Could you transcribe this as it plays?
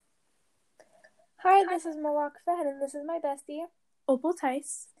Hi, this is Malak Fahd, and this is my bestie. Opal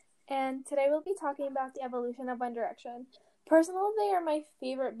Tice. And today we'll be talking about the evolution of One Direction. Personally, they are my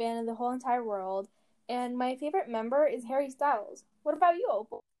favorite band in the whole entire world, and my favorite member is Harry Styles. What about you,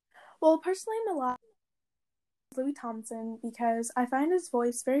 Opal? Well, personally, I'm a lot of Louis Tomlinson because I find his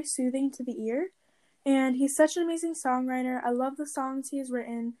voice very soothing to the ear, and he's such an amazing songwriter. I love the songs he has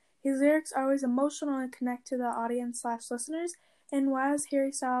written. His lyrics are always emotional and connect to the audience/listeners. And why is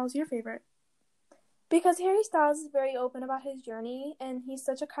Harry Styles your favorite? Because Harry Styles is very open about his journey, and he's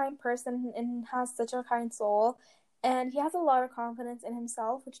such a kind person and has such a kind soul, and he has a lot of confidence in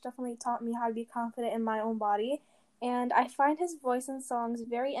himself, which definitely taught me how to be confident in my own body. And I find his voice and songs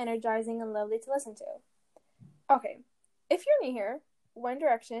very energizing and lovely to listen to. Okay, if you're new here, One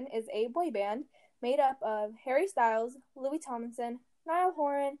Direction is a boy band made up of Harry Styles, Louis Tomlinson, Niall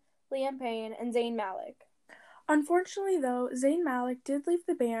Horan, Liam Payne, and Zayn Malik. Unfortunately, though, Zayn Malik did leave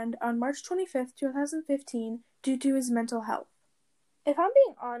the band on March 25th, 2015 due to his mental health. If I'm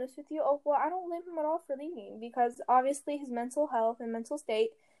being honest with you, Opal, I don't blame him at all for leaving because obviously his mental health and mental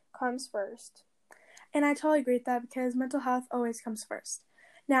state comes first. And I totally agree with that because mental health always comes first.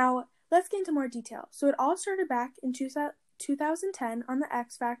 Now, let's get into more detail. So it all started back in 2010 on The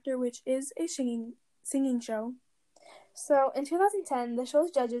X Factor, which is a singing show. So in 2010, the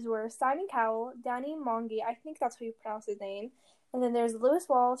show's judges were Simon Cowell, Danny Mongi, I think that's how you pronounce his name, and then there's Lewis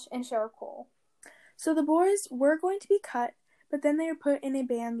Walsh and Cheryl Cole. So the boys were going to be cut, but then they were put in a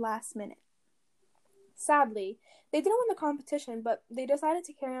band last minute. Sadly, they didn't win the competition, but they decided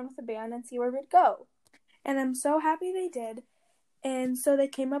to carry on with the band and see where we'd go. And I'm so happy they did. And so they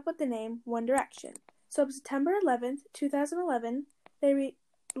came up with the name One Direction. So September 11th, 2011, they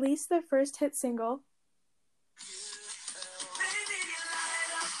released their first hit single,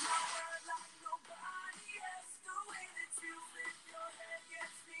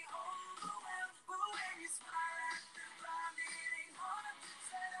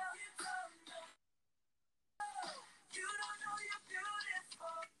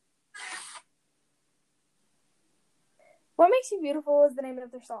 What Makes You Beautiful is the name of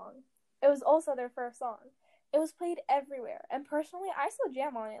their song. It was also their first song. It was played everywhere, and personally, I still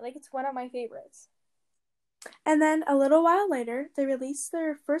jam on it like it's one of my favorites. And then a little while later, they released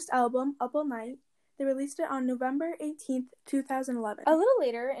their first album, Up All Night. They released it on November 18th, 2011. A little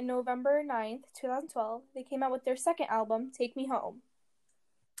later, in November 9th, 2012, they came out with their second album, Take Me Home.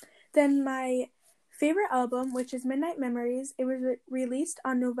 Then my favorite album, which is Midnight Memories, it was released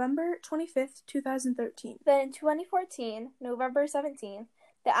on November 25th, 2013. Then in 2014, November 17th,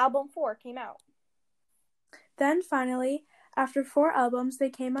 the album 4 came out. Then finally, after 4 albums,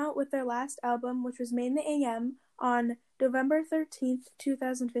 they came out with their last album, which was Made in the AM, on November 13th,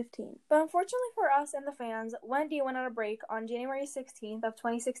 2015. But unfortunately for us and the fans, Wendy went on a break on January 16th of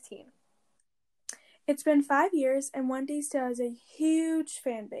 2016. It's been 5 years, and Wendy still has a huge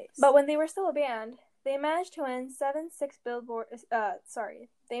fan base. But when they were still a band, they managed to win 6 Billboard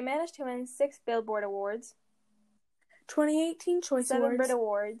Awards, 2018 Choice 7 Awards, Brit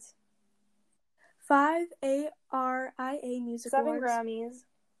Awards, 5 ARIA Music 7 Awards, Grammys,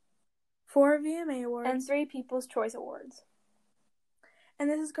 4 VMA Awards, and 3 People's Choice Awards. And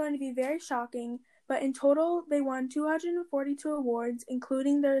this is going to be very shocking, but in total, they won 242 awards,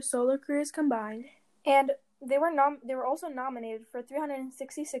 including their solo careers combined. And they were also nominated for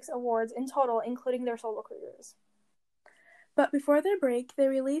 366 awards in total, including their solo careers. But before their break, they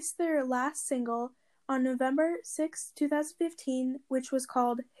released their last single on November 6, 2015, which was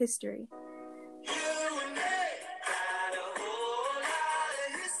called History.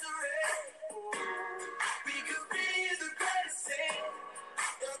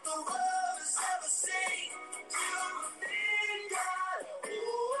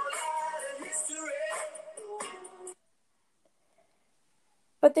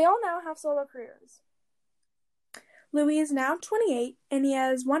 But they all now have solo careers. Louis is now 28, and he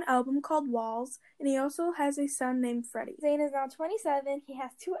has one album called Walls, and he also has a son named Freddie. Zayn is now 27, he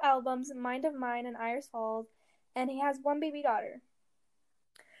has 2 albums, Mind of Mine and Iris Falls, and he has 1 baby daughter.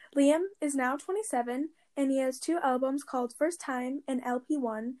 Liam is now 27, and he has 2 albums called First Time and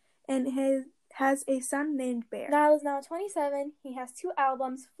LP1, and he has a son named Bear. Niall is now 27, he has 2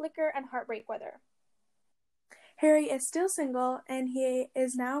 albums, Flicker and Heartbreak Weather. Harry is still single, and he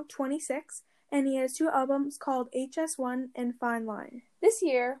is now 26, and he has 2 albums called HS1 and Fine Line. This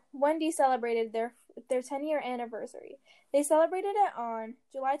year, Wendy celebrated their 10-year anniversary. They celebrated it on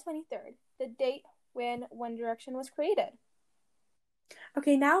July 23rd, the date when One Direction was created.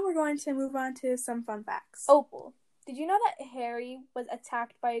 Okay, now we're going to move on to some fun facts. Opal, did you know that Harry was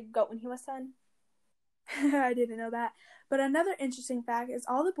attacked by a goat when he was 10? I didn't know that. But another interesting fact is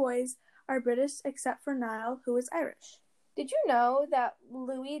all the boys are British except for Niall, who is Irish. Did you know that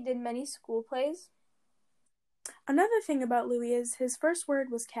Louis did many school plays? Another thing about Louis is his first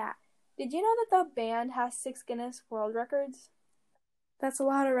word was cat. Did you know that the band has 6 Guinness World Records? That's a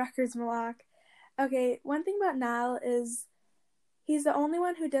lot of records, Malak. Okay, one thing about Niall is he's the only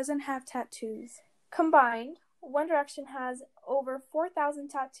one who doesn't have tattoos. Combined, One Direction has over 4,000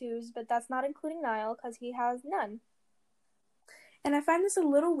 tattoos, but that's not including Niall because he has none. And I find this a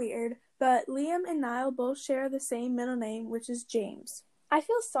little weird, but Liam and Niall both share the same middle name, which is James. I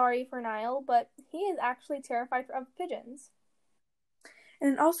feel sorry for Niall, but he is actually terrified of pigeons.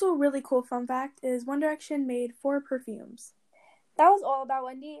 And also a really cool fun fact is One Direction made 4 perfumes. That was all about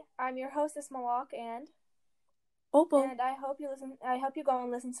Wendy. I'm your hostess Malak, and Opal. And I hope you go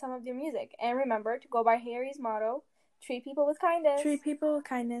and listen to some of their music. And remember to go by Harry's motto: treat people with kindness. Treat people with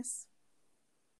kindness.